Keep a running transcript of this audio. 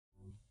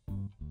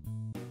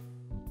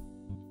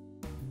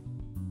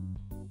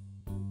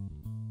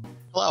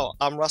Hello,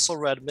 I'm Russell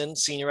Redmond,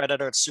 Senior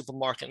Editor at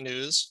Supermarket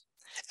News.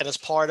 And as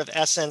part of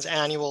SN's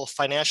annual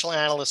Financial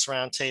Analysts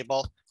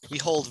Roundtable, we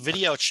hold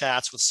video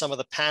chats with some of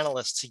the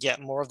panelists to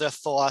get more of their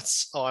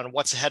thoughts on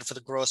what's ahead for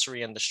the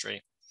grocery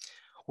industry.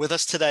 With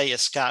us today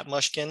is Scott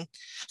Mushkin,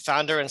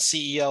 founder and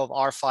CEO of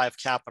R5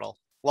 Capital.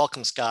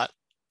 Welcome, Scott.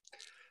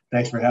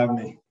 Thanks for having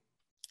me.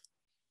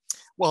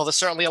 Well, there's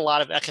certainly a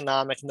lot of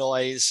economic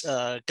noise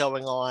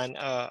going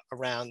on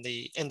around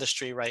the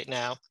industry right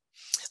now.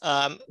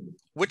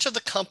 Which of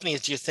the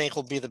companies do you think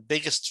will be the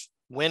biggest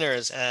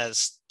winners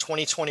as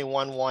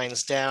 2021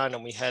 winds down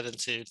and we head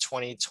into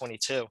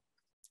 2022?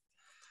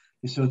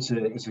 So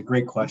it's a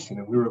great question,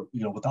 and we were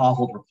with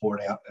Ahold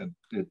reporting.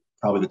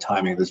 Probably the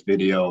timing of this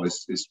video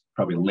is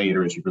probably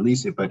later as you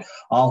release it, but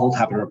Ahold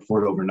happened to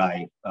report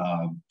overnight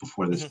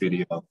before this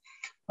video.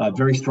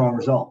 Very strong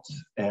results,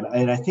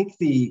 and I think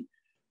the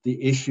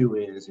issue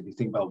is, if you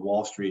think about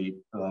Wall Street,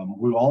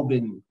 we've all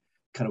been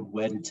kind of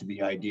wedded to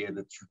the idea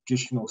that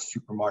traditional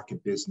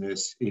supermarket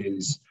business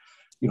is,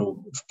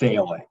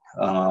 failing.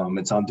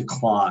 It's on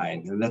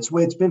decline, and that's the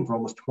way it's been for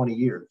almost 20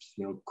 years.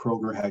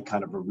 Kroger had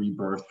kind of a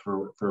rebirth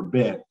for a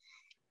bit.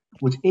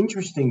 What's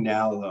interesting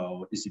now,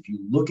 though, is if you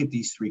look at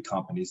these three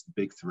companies, the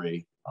big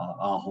three,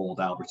 Ahold,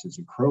 Albertsons,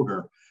 and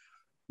Kroger,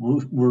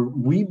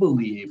 we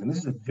believe, and this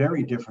is a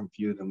very different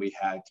view than we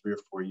had 3 or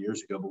 4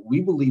 years ago, but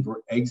we believe we're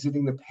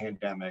exiting the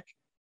pandemic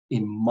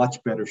in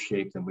much better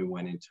shape than we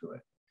went into it.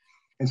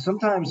 And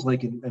sometimes,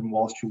 like in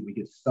Wall Street, we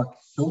get stuck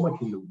so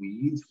much in the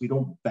weeds, we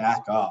don't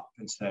back up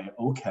and say,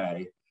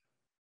 okay,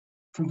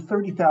 from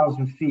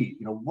 30,000 feet,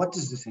 what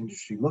does this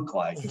industry look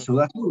like? And so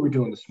that's what we're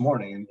doing this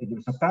morning. And it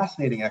was a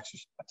fascinating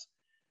exercise.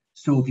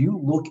 So if you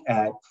look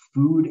at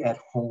food at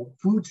home,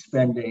 food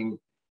spending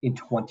in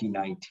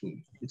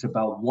 2019, it's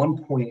about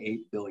 $1.8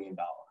 billion.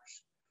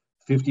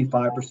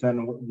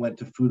 55% went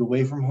to food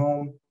away from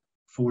home,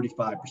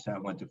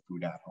 45% went to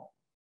food at home.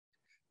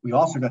 We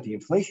also got the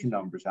inflation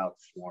numbers out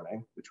this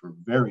morning, which were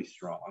very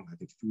strong. I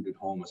think food at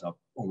home was up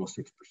almost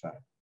 6%.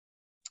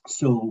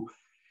 So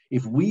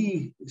if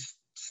we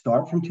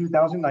start from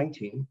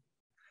 2019,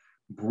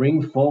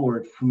 bring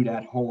forward food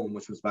at home,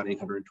 which was about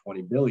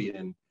 820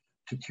 billion,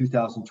 to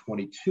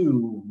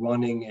 2022,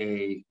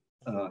 running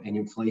an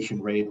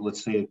inflation rate,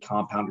 let's say a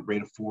compounded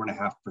rate of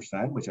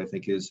 4.5%, which I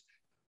think is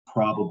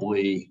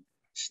probably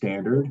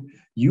standard,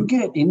 you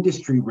get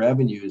industry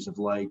revenues of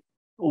like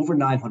over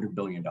 $900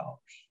 billion.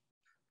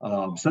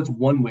 So that's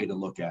one way to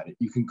look at it.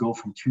 You can go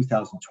from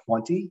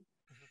 2020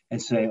 and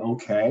say,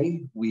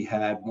 okay, we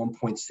had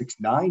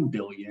 1.69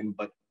 billion,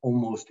 but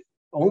almost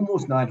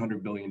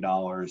 $900 billion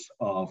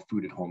of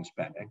food at home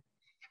spending.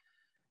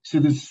 So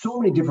there's so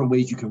many different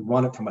ways you can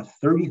run it from a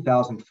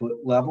 30,000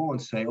 foot level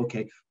and say,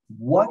 okay,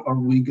 what are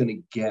we going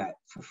to get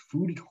for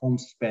food at home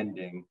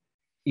spending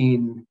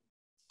in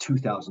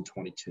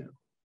 2022?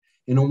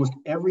 And almost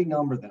every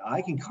number that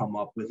I can come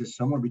up with is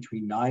somewhere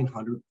between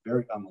 900,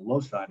 very on the low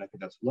side, I think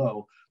that's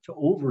low, to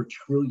over $1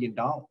 trillion.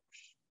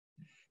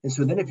 And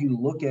so then if you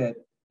look at,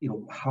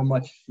 how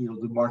much,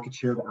 the market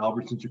share of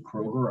Albertsons or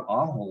Kroger or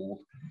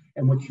Ahold,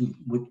 and what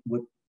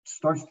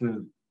starts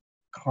to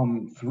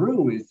come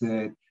through is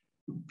that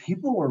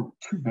people are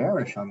too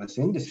bearish on this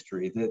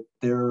industry, that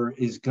there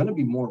is going to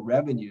be more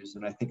revenues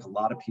than I think a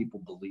lot of people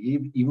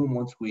believe, even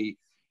once we,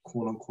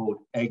 quote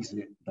unquote,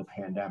 exit the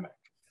pandemic.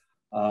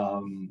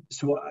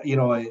 So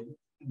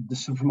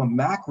from a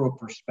macro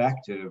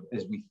perspective,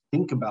 as we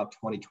think about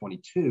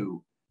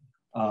 2022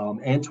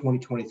 and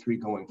 2023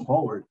 going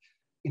forward,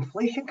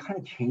 inflation kind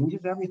of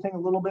changes everything a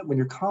little bit. When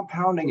you're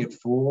compounding at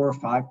 4 or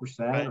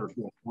 5%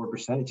 or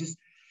 4%,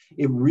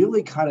 it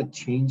really kind of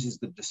changes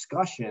the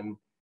discussion.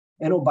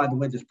 And oh, by the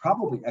way, there's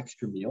probably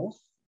extra meals.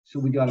 So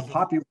we got a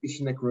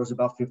population that grows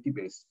about 50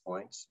 basis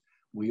points.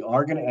 We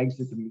are going to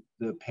exit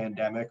the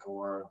pandemic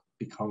or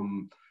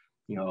become,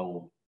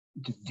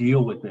 just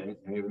deal with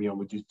it. We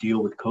just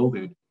deal with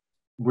COVID.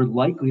 We're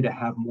likely to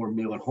have more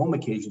meal at home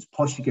occasions.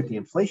 Plus, you get the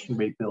inflation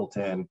rate built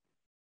in.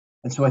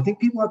 And so I think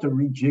people have to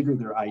rejigger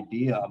their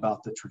idea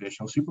about the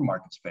traditional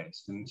supermarket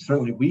space. And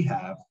certainly we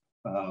have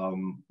a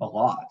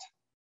lot,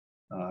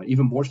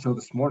 even more so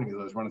this morning as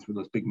I was running through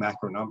those big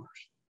macro numbers.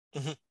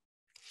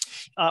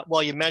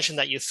 Well, you mentioned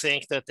that you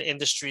think that the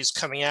industry is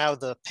coming out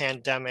of the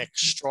pandemic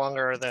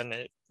stronger than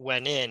it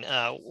went in.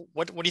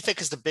 What do you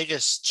think is the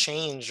biggest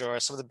change or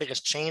some of the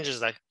biggest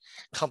changes that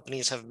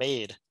companies have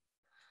made?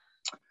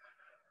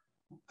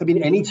 I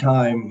mean,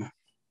 anytime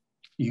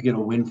you get a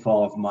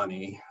windfall of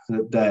money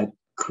that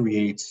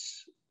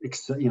creates,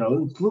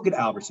 look at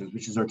Albertsons,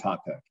 which is our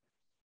top pick.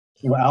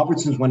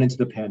 Albertsons went into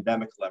the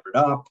pandemic levered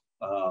up,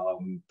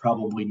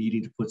 probably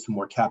needing to put some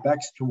more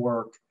CapEx to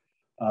work.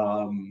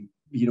 The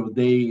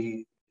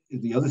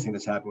other thing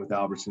that's happened with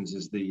Albertsons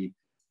is the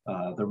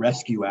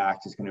Rescue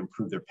Act is going to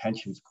improve their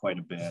pensions quite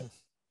a bit.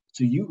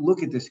 So you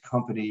look at this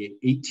company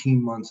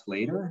 18 months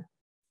later,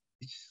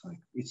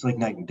 it's like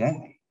night and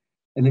day.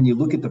 And then you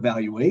look at the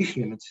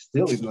valuation, it's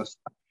still, even though it's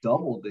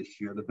doubled this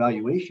year, the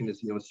valuation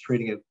is, it's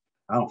trading at,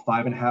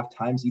 5.5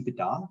 times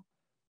EBITDA.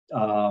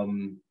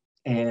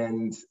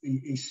 And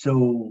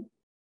so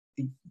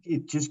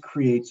it just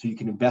creates so you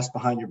can invest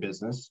behind your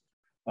business,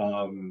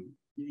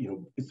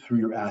 through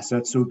your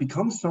assets. So it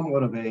becomes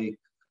somewhat of a,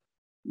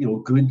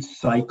 good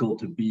cycle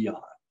to be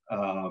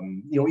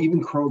on.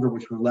 Even Kroger,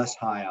 which we're less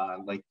high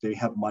on, like they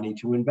have money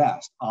to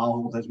invest.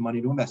 Ahold has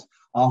money to invest.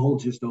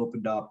 Ahold just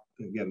opened up,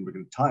 again, we're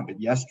going to time, but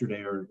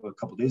yesterday or a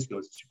couple of days ago,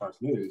 it's Spark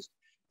News,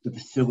 the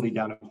facility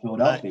down in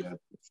Philadelphia,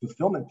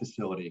 fulfillment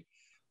facility.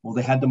 Well,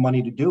 they had the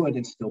money to do it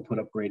and still put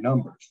up great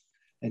numbers.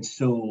 And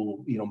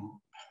so,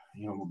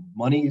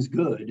 money is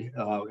good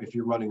if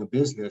you're running a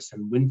business,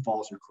 and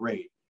windfalls are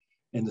great.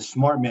 And the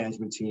smart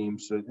management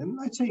teams, and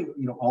I'd say,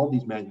 all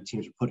these management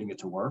teams are putting it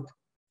to work.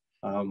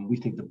 We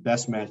think the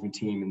best management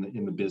team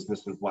in the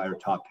business, and why our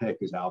top pick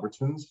is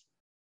Albertsons.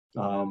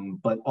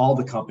 But all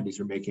the companies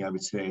are making, I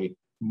would say,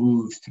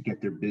 moves to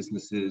get their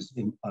businesses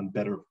on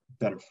better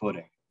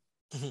footing.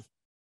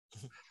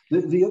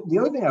 The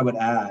other thing I would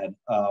add,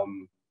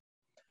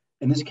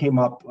 and this came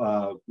up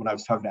when I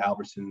was talking to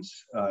Albertsons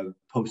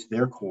post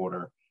their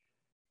quarter,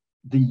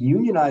 the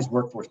unionized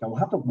workforce. Now we'll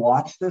have to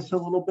watch this a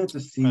little bit to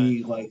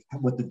see like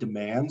what the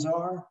demands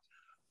are.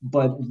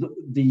 But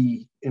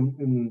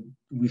and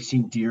we've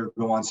seen Deere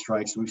go on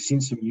strike, so we've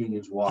seen some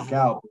unions walk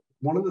out.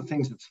 One of the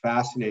things that's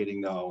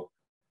fascinating, though,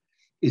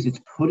 is it's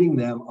putting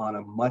them on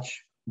a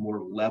much more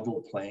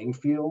level playing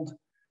field.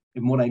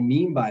 And what I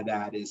mean by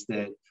that is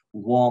that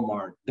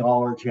Walmart,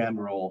 Dollar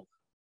General,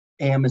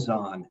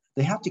 Amazon,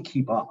 they have to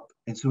keep up.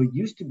 And so it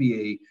used to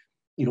be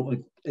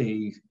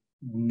a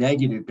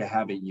negative to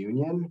have a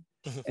union.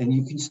 And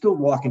you can still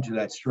walk into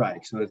that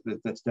strike. So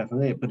that's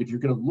definitely it. But if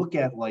you're going to look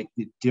at like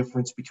the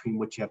difference between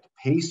what you have to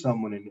pay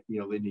someone in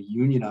a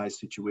unionized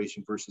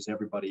situation versus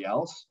everybody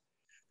else,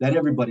 that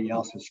everybody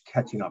else is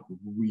catching up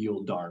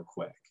real darn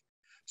quick.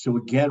 So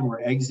again, we're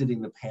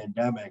exiting the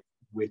pandemic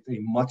with a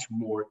much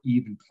more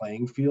even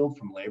playing field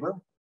from labor.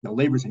 Now,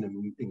 labor's in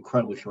an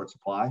incredibly short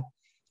supply,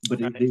 but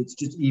it's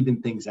just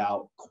even things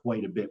out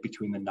quite a bit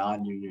between the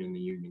non-union and the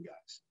union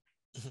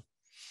guys.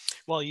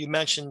 Well, you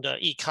mentioned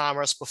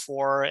e-commerce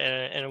before,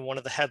 and one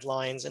of the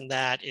headlines in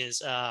that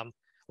is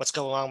what's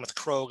going on with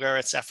Kroger,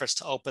 its efforts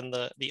to open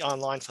the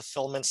online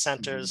fulfillment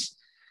centers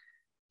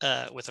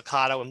with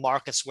Ocado in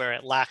markets where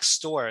it lacks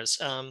stores.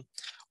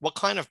 What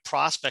kind of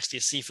prospects do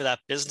you see for that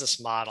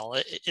business model?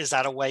 Is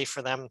that a way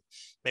for them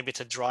maybe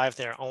to drive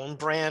their own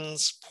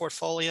brands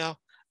portfolio,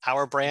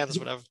 our brands,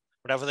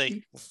 whatever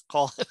they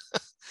call it?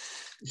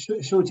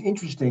 So it's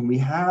interesting. We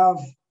have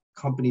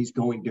companies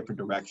going different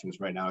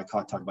directions right now. I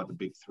can't talk about the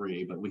big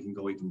three, but we can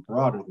go even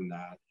broader than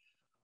that.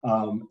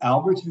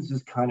 Albertsons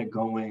is kind of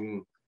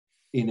going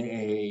in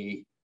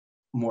a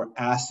more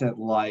asset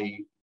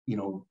light,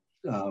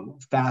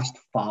 fast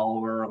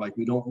follower. Like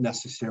we don't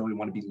necessarily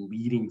want to be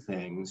leading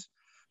things.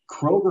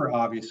 Kroger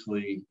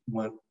obviously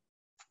went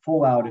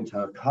full out into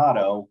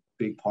Ocado,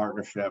 big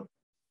partnership.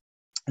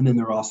 And then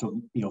they're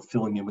also,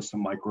 filling in with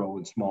some micro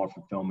and smaller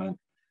fulfillment.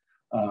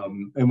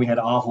 And we had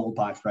Ahold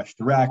buy Fresh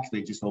Direct.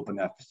 They just opened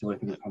that facility. I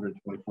think it's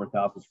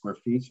 124,000 square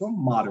feet. So a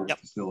moderate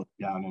facility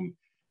down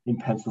in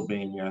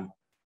Pennsylvania.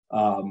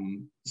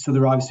 So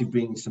they're obviously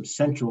bringing some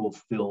central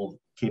fill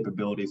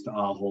capabilities to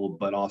Ahold,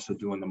 but also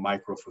doing the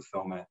micro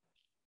fulfillment.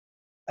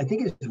 I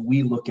think as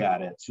we look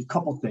at it, so a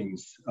couple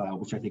things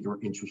which I think are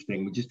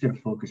interesting. We just did a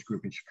focus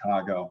group in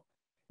Chicago.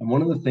 And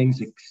one of the things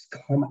that's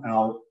come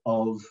out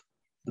of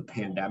the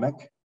pandemic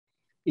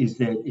is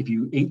that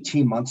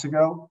 18 months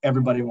ago,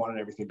 everybody wanted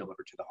everything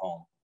delivered to the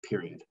home,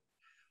 period.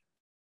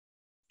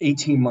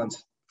 18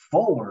 months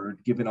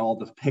forward, given all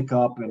the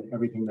pickup and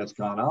everything that's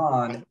gone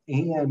on,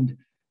 and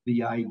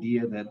the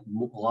idea that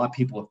a lot of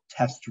people have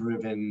test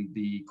driven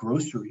the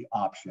grocery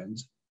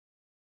options,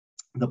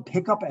 the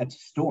pickup at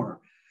store,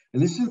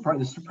 and this is the part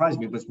that surprised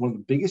me, but it's one of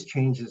the biggest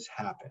changes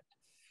happened,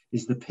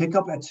 is the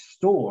pickup at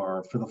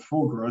store for the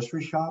full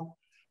grocery shop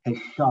has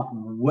shot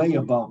way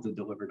above the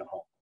delivered to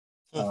home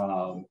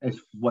as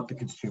what the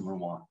consumer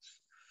wants.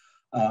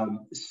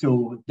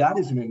 So that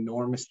is an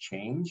enormous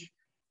change.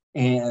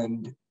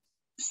 And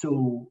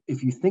so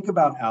if you think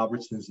about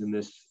Albertsons in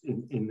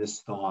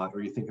this thought,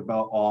 or you think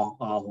about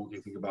Ahold,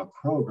 you think about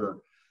Kroger,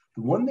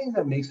 the one thing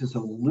that makes us a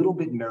little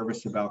bit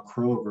nervous about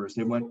Kroger is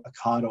they went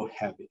Ocado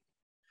heavy.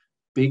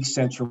 Big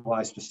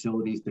centralized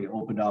facilities. They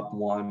opened up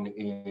one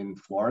in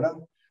Florida,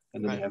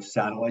 and then they have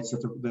satellites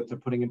that they're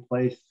putting in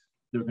place.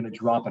 They're going to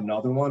drop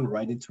another one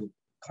right into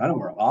kind of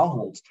where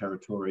Ahold's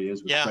territory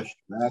is with Fresh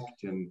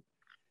Direct. And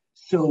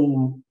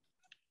so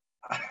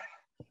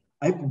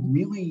I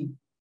really,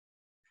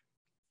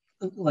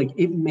 like,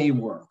 it may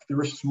work.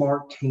 They're a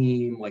smart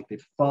team. Like,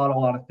 they've thought a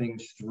lot of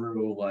things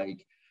through.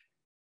 Like,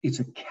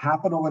 it's a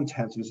capital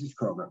intensive, this is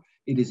Kroger.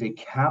 It is a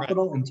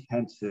capital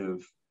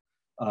intensive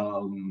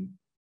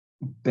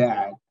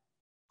bet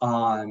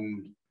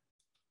on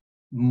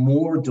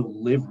more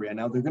delivery. And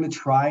now they're going to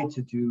try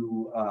to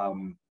do,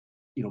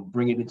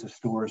 bring it into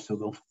stores. So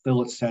they'll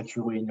fill it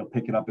centrally and you'll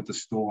pick it up at the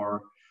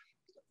store.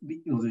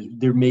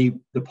 There may,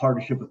 the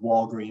partnership with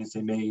Walgreens,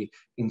 they may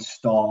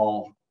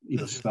install,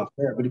 stuff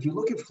there. But if you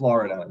look at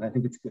Florida, and I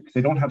think it's good because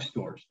they don't have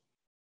stores.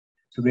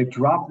 So they've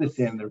dropped this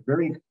in. They're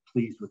very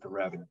pleased with the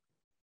revenue.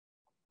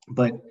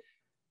 But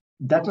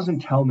that doesn't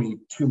tell me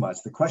too much.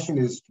 The question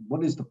is,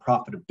 what is the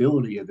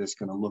profitability of this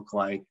going to look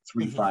like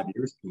 3 to 5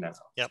 years from now?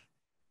 Yep.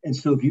 And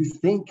so if you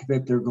think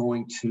that they're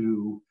going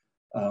to,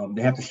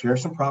 they have to share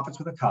some profits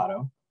with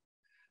Ocado.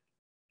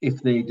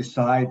 If they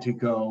decide to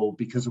go,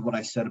 because of what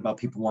I said about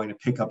people wanting to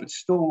pick up at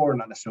store,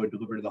 not necessarily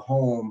deliver to the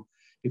home,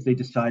 if they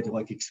decide to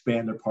like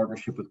expand their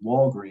partnership with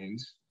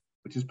Walgreens,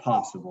 which is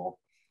possible,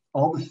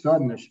 all of a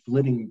sudden they're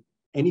splitting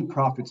any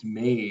profits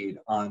made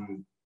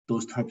on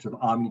those types of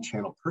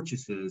omni-channel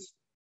purchases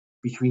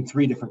between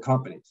 3 different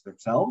companies,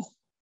 themselves,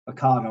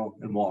 Ocado,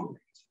 and Walgreens.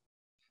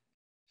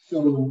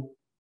 So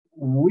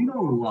we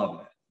don't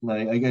love it.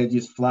 Like I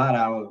just flat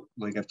out,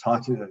 like I've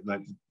talked to them,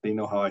 like they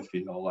know how I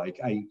feel.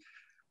 Like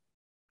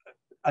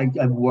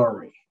I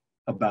worry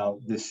about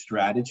this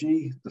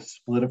strategy, the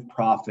split of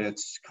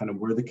profits, kind of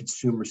where the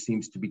consumer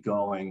seems to be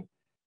going.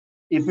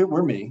 If it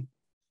were me,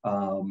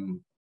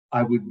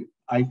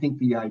 I think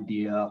the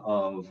idea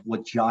of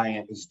what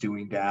Giant is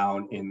doing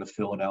down in the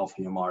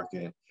Philadelphia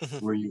market,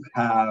 where you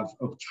have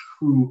a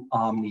true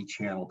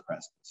omni-channel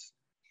presence,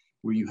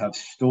 where you have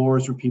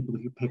stores where people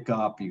can pick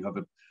up, you have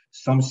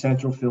some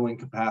central filling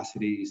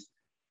capacities.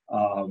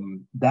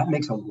 That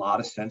makes a lot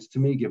of sense to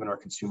me, given our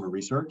consumer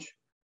research.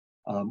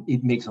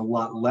 It makes a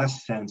lot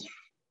less sense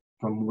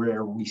from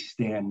where we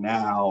stand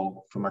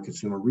now from our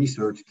consumer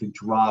research to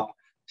drop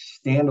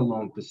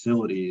standalone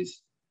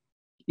facilities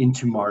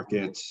into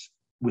markets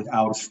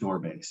without a store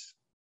base.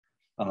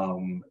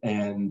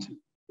 And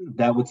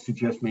that would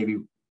suggest maybe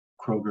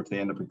Kroger, if they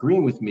end up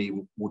agreeing with me,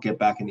 will get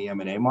back in the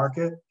M&A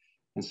market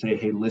and say,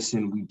 hey,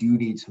 listen, we do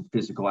need some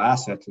physical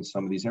assets in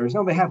some of these areas.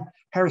 No, they have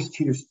Harris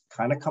Teeter's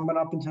kind of coming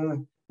up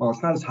into, well,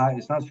 it's not as high,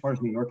 it's not as far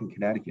as New York and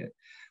Connecticut.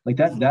 Like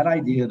that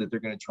idea that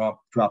they're going to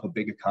drop a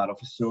big Ocado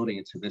facility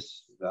into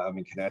this,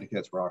 Connecticut,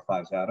 that's where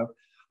R5's out of.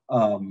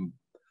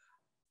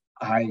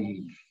 I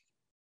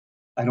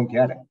don't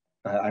get it.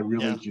 I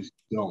really just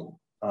don't.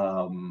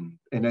 And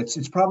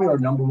it's probably our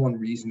number one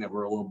reason that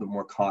we're a little bit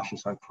more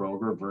cautious on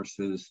Kroger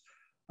versus,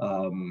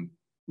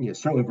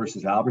 certainly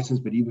versus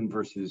Albertsons, but even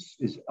versus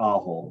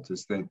Ahold,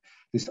 is that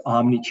this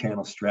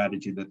omni-channel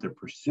strategy that they're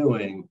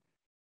pursuing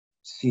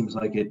seems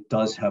like it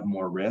does have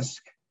more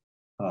risk.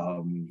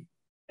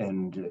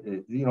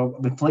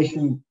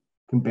 Inflation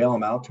can bail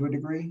them out to a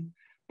degree,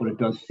 but it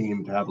does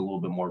seem to have a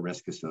little bit more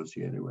risk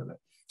associated with it.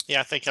 Yeah,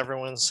 I think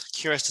everyone's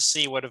curious to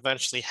see what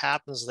eventually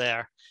happens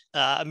there.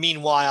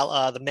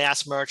 Meanwhile, the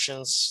mass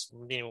merchants,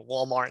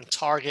 Walmart and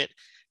Target,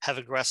 have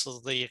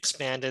aggressively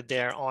expanded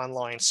their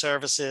online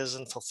services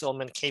and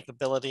fulfillment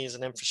capabilities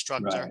and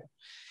infrastructure. Right.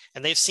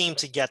 And they've seemed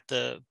to get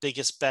the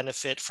biggest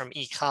benefit from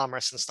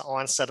e-commerce since the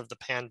onset of the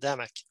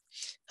pandemic.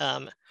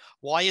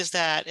 Why is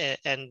that?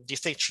 And do you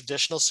think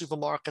traditional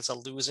supermarkets are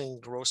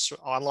losing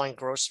online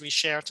grocery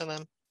share to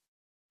them?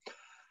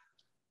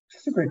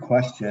 That's a great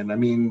question. I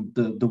mean,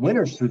 the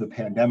winners through the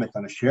pandemic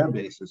on a share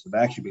basis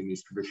have actually been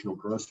these traditional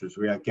grocers.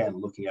 We're again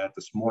looking at it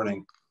this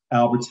morning.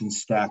 Albertsons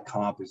stack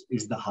comp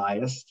is the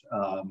highest.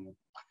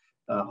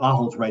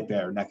 Ahold's right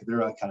there.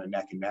 They're kind of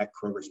neck and neck.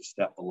 Kroger's a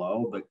step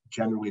below, but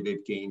generally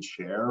they've gained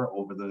share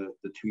over the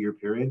 2-year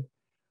period.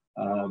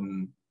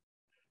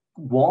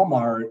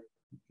 Walmart,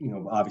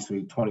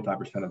 obviously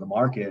 25% of the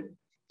market,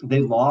 they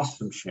lost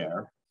some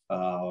share,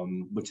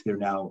 which they're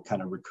now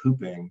kind of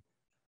recouping.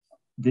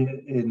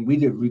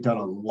 We've done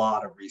a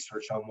lot of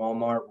research on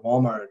Walmart.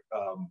 Walmart,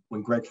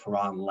 when Greg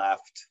Ferran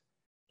left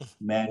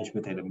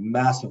management, they had a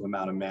massive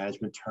amount of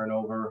management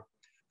turnover.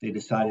 They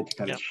decided to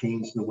kind of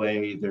change the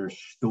way their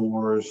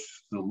stores,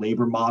 the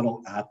labor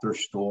model at their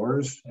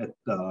stores at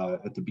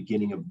the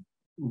beginning of,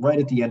 right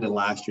at the end of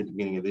last year, the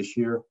beginning of this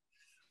year.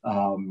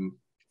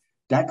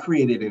 That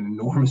created an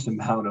enormous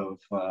amount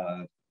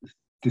of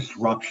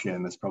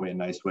disruption. That's probably a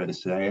nice way to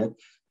say it.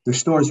 Their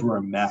stores were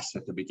a mess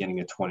at the beginning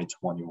of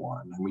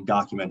 2021, and we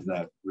documented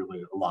that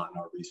really a lot in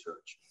our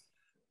research.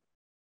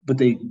 But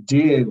they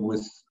did,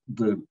 with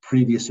the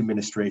previous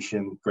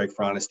administration, Greg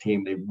Ferrana's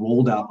team, they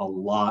rolled out a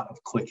lot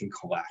of click and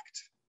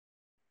collect.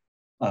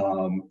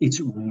 It's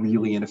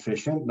really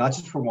inefficient, not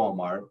just for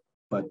Walmart,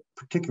 but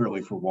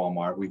particularly for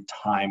Walmart. We've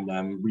timed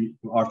them.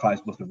 R5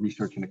 is both a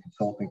research and a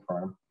consulting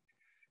firm.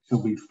 So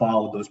we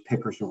followed those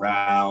pickers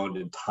around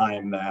and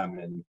timed them,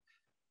 and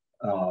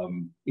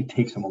it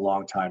takes them a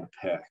long time to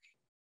pick.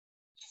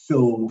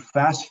 So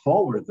fast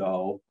forward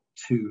though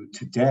to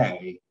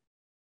today,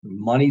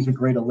 money's a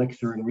great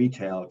elixir in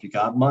retail. If you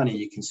got money,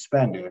 you can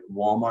spend it.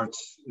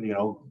 Walmart's,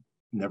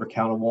 never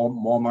count a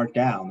Walmart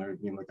down. There's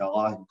like a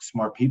lot of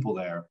smart people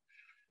there.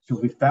 So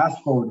if we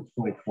fast forward to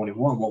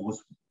 2021, what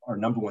was our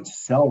number one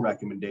sell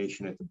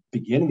recommendation at the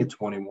beginning of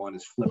 21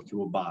 is flip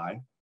to a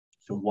buy.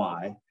 So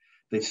why?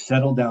 They've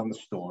settled down the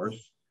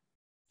stores.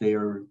 They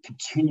are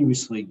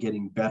continuously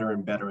getting better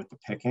and better at the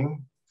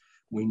picking.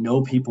 We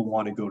know people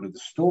want to go to the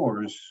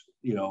stores,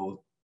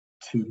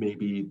 to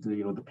maybe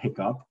the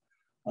pickup.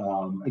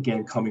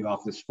 Again, coming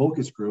off this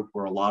focus group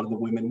where a lot of the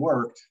women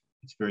worked,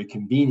 it's very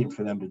convenient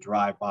for them to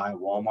drive by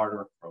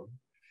Walmart or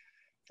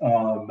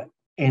Kroger.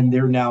 And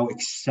they're now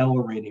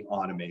accelerating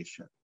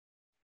automation.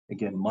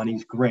 Again,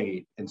 money's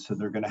great, and so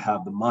they're going to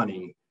have the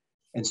money.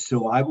 And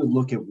so I would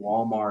look at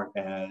Walmart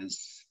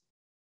as,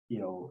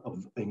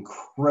 an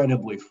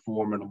incredibly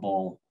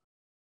formidable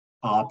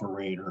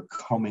operator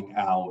coming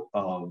out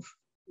of,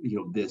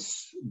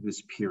 this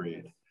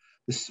period,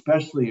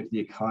 especially if the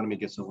economy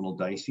gets a little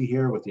dicey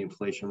here with the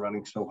inflation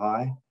running so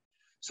high.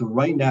 So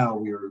right now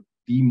we are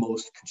the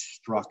most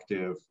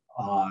constructive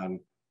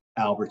on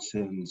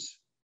Albertsons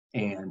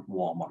and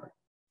Walmart.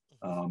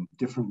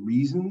 Different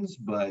reasons,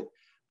 but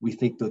we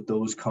think that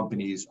those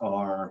companies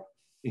are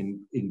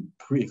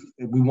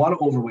we want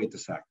to overweight the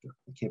sector.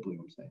 I can't believe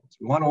I'm saying this.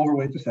 We want to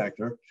overweight the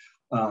sector.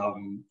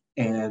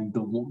 And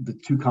the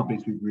two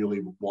companies we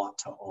really want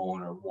to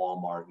own are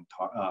Walmart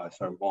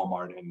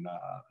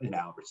and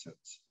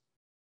Albertsons.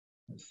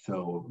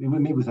 So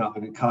maybe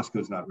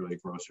Costco's not really a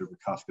grocer, but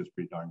Costco's a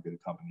pretty darn good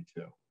company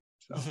too.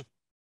 So.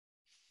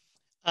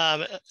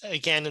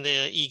 Again, in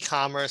the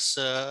e-commerce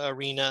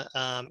arena,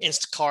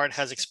 Instacart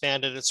has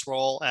expanded its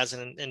role as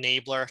an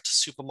enabler to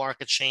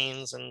supermarket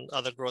chains and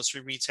other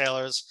grocery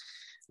retailers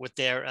with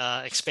their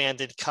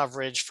expanded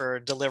coverage for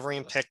delivery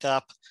and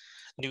pickup,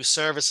 new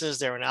services.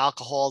 They're in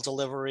alcohol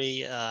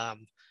delivery.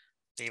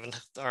 They even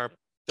are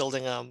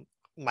building a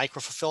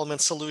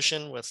micro-fulfillment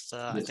solution with,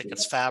 I think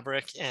it's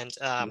Fabric. And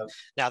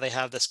now they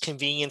have this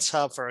convenience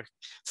hub for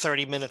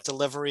 30-minute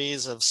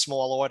deliveries of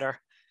small order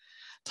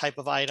type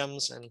of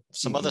items and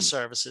some other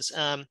services.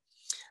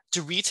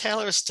 Do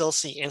retailers still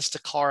see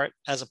Instacart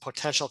as a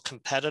potential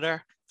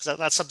competitor? Because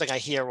that's something I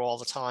hear all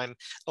the time.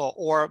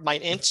 Or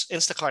might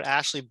Instacart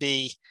actually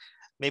be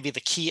maybe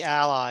the key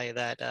ally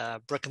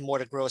that brick and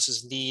mortar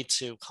grocers need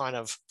to kind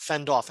of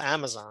fend off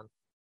Amazon?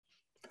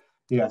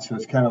 Yeah, so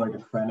it's kind of like a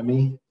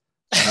frenemy.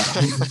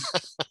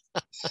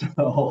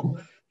 So,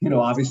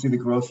 obviously the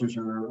grocers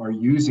are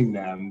using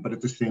them, but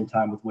at the same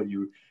time with what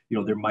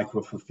their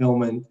micro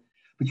fulfillment.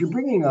 But you're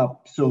bringing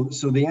up, so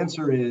the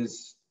answer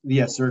is,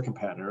 yes, they're a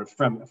competitor.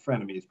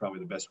 Frenemy is probably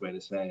the best way to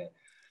say it.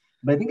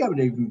 But I think I would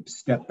even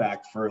step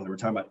back further. We're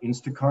talking about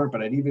Instacart,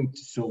 but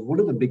what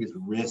are the biggest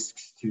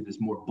risks to this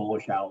more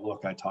bullish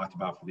outlook I talked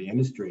about for the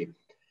industry?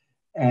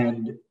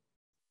 And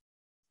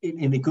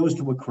it goes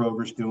to what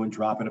Kroger's doing,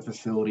 dropping a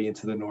facility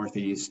into the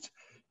Northeast,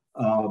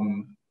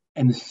 and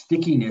the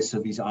stickiness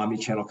of these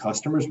omni-channel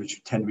customers,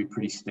 which tend to be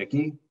pretty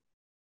sticky.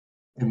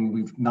 And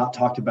we've not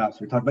talked about,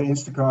 so we talked about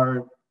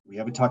Instacart. We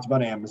haven't talked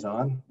about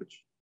Amazon,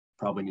 which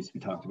probably needs to be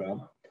talked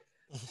about.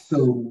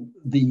 So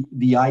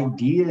the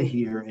idea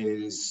here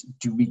is,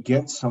 do we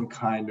get some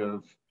kind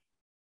of,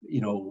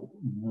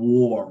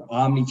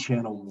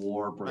 omni-channel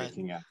war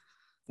breaking out?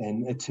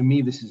 And to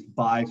me, this is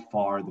by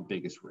far the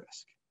biggest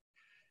risk.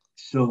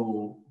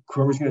 So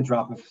Kroger's going to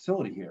drop a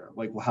facility here.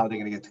 Like, well, how are they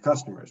going to get to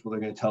customers? Well,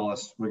 they're going to tell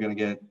us we're going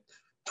to get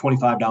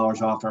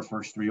 $25 off our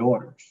first 3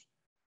 orders.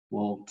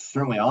 Well,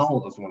 certainly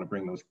Ahold doesn't want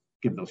to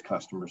give those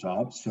customers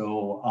up.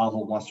 So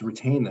Ahold wants to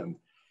retain them.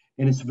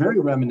 And it's very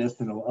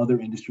reminiscent of other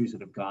industries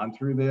that have gone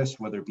through this,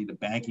 whether it be the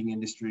banking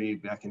industry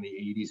back in the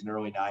 80s and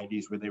early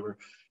 90s, where they were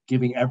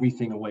giving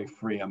everything away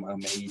free. I'm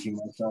aging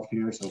myself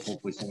here, so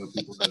hopefully some of the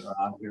people that are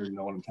on here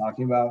know what I'm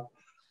talking about.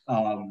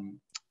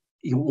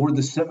 Or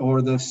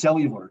the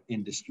cellular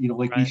industry,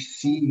 We've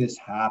seen this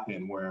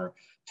happen where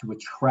to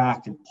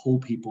attract and pull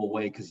people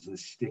away because of the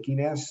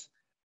stickiness.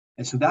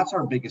 And so that's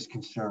our biggest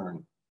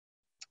concern.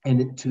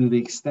 And to the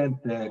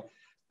extent that,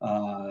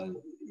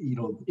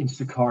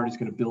 Instacart is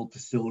going to build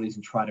facilities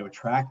and try to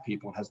attract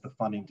people and has the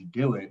funding to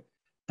do it,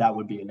 that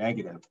would be a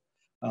negative.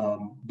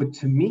 But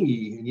to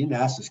me, and you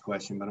didn't ask this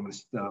question, but I'm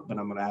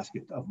going to ask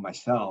it of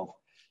myself,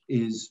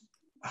 is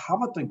how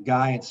about the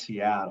guy in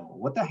Seattle?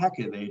 What the heck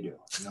do they do?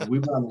 We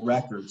were on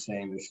record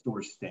saying their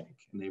stores stink,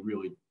 and they're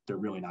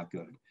really not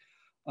good.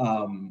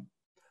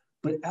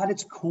 But at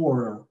its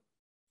core,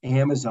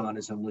 Amazon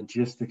is a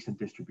logistics and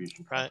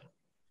distribution company. Right.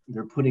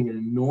 They're putting an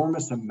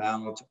enormous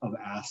amount of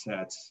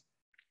assets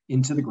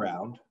into the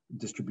ground,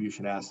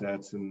 distribution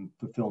assets and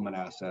fulfillment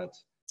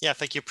assets. Yeah, I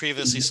think you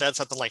previously said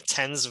something like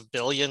tens of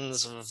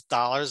billions of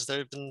dollars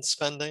they've been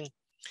spending.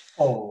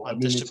 Oh, I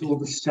mean, it's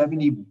over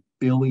 $70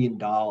 billion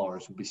will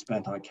be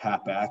spent on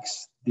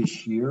CapEx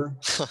this year.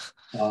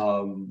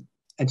 And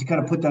to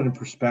kind of put that in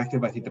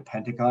perspective, I think the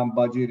Pentagon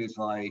budget is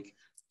like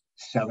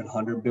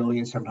 700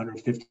 billion,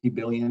 750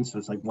 billion. So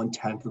it's like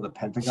 1/10 of the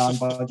Pentagon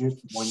budget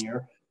 1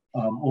 year.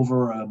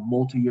 Over a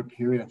multi-year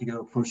period, I think they're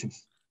approaching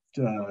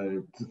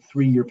the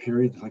 3-year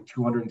period, it's like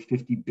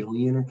 250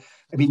 billion.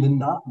 I mean,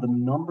 the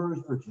numbers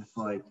are just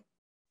like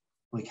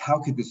how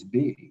could this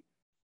be?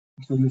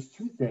 So there's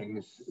two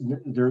things.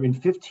 They're in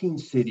 15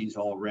 cities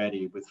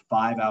already with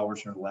 5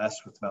 hours or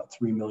less with about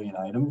 3 million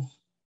items,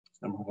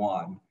 number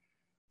one.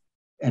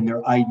 And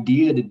their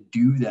idea to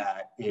do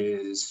that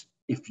is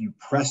if you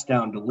press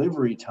down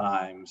delivery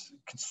times,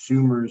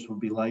 consumers will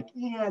be like,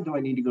 yeah, do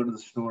I need to go to the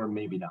store?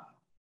 Maybe not.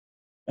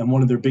 And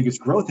one of their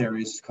biggest growth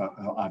areas is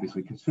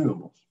obviously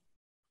consumables.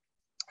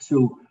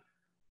 So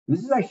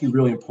this is actually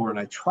really important.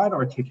 I try to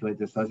articulate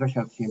this. I was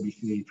actually on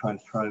CNBC trying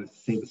to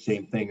say the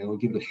same thing, and we'll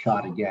give it a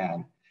shot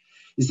again.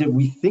 Is that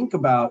we think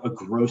about a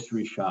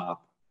grocery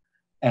shop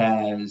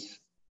as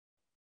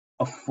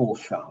a full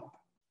shop.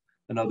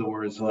 In other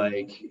words,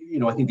 like,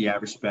 I think the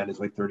average spend is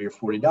like $30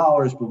 or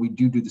 $40, but we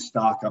do the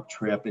stock up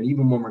trip. And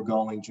even when we're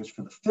going just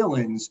for the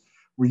fill-ins,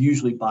 we're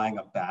usually buying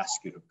a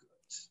basket of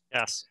goods.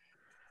 Yes.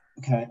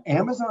 Okay.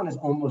 Amazon is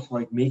almost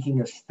like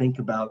making us think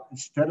about,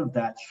 instead of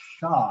that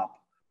shop,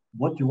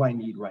 what do I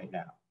need right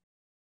now?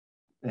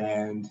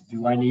 And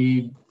do I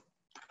need,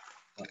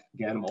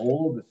 again, I'm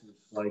old. This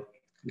is like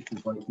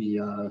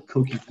the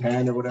cookie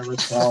pen or whatever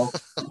it's called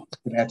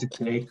that I had to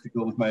take to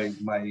go with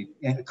my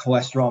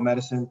cholesterol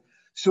medicine.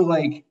 So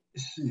like,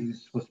 it's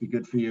supposed to be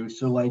good for you.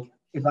 So like,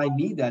 if I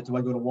need that, do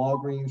I go to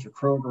Walgreens or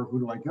Kroger? Who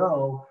do I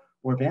go?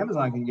 Or if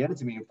Amazon can get it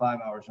to me in 5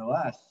 hours or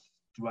less,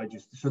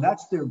 so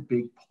that's their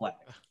big play,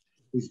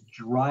 is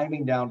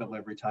driving down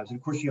delivery times. And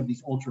of course, you have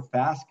these ultra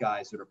fast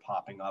guys that are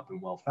popping up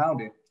and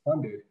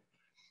funded,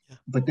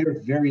 but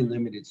they're very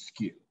limited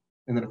SKU.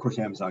 And then of course,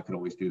 Amazon can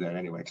always do that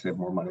anyway, because they have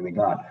more money than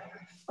God.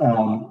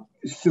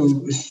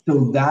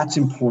 So that's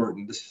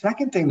important. The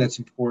second thing that's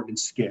important and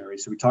scary,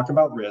 so we talked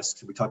about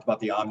risks, and we talked about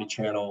the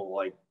omni-channel,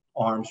 like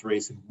arms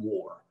race and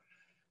war.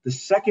 The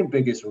second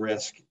biggest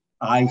risk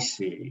I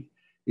see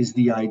is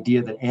the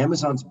idea that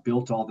Amazon's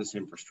built all this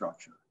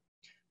infrastructure.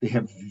 They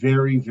have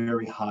very,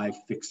 very high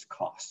fixed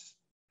costs.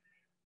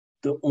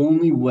 The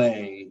only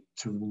way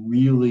to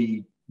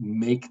really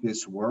make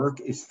this work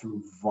is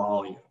through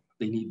volume.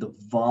 They need the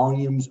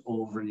volumes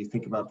over. You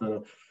think about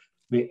the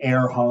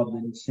air hub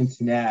in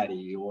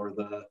Cincinnati, or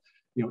the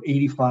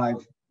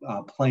 85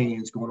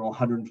 planes going to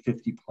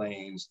 150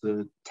 planes,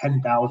 the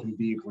 10,000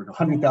 vehicles,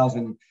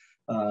 100,000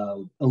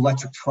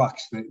 electric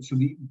trucks. So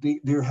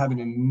they're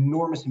having an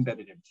enormous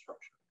embedded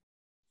infrastructure.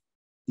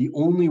 The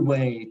only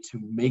way to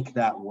make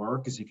that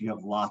work is if you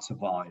have lots of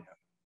volume.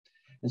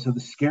 And so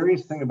the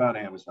scariest thing about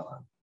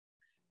Amazon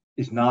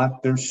is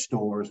not their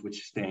stores,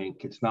 which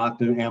stink. It's not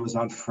the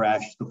Amazon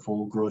Fresh, the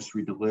full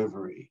grocery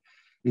delivery.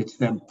 It's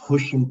them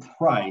pushing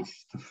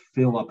price to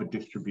fill up a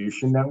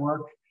distribution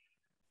network,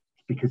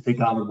 because they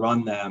got to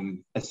run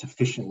them as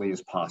efficiently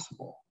as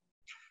possible.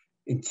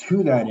 And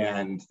to that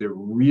end, they're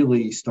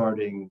really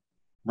starting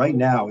right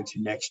now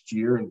into next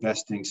year,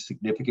 investing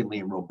significantly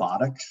in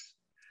robotics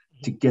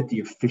to get the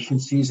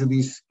efficiencies of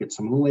these, get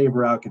some of the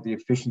labor out, get the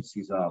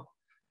efficiencies up.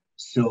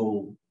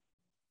 So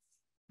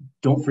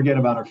don't forget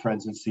about our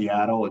friends in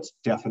Seattle. It's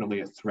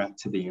definitely a threat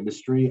to the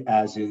industry,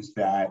 as is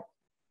that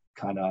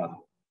kind of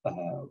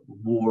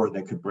war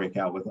that could break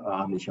out with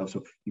omnichannel.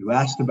 So you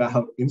asked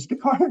about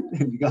Instacart,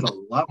 and you got a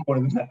lot more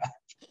than that.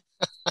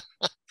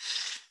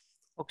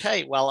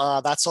 Okay,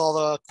 well, that's all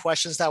the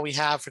questions that we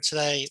have for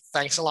today.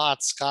 Thanks a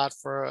lot, Scott,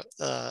 for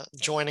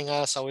joining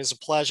us. Always a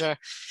pleasure.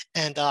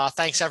 And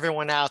thanks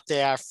everyone out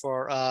there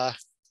for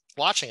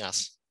watching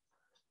us.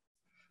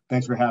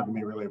 Thanks for having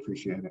me. Really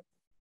appreciate it.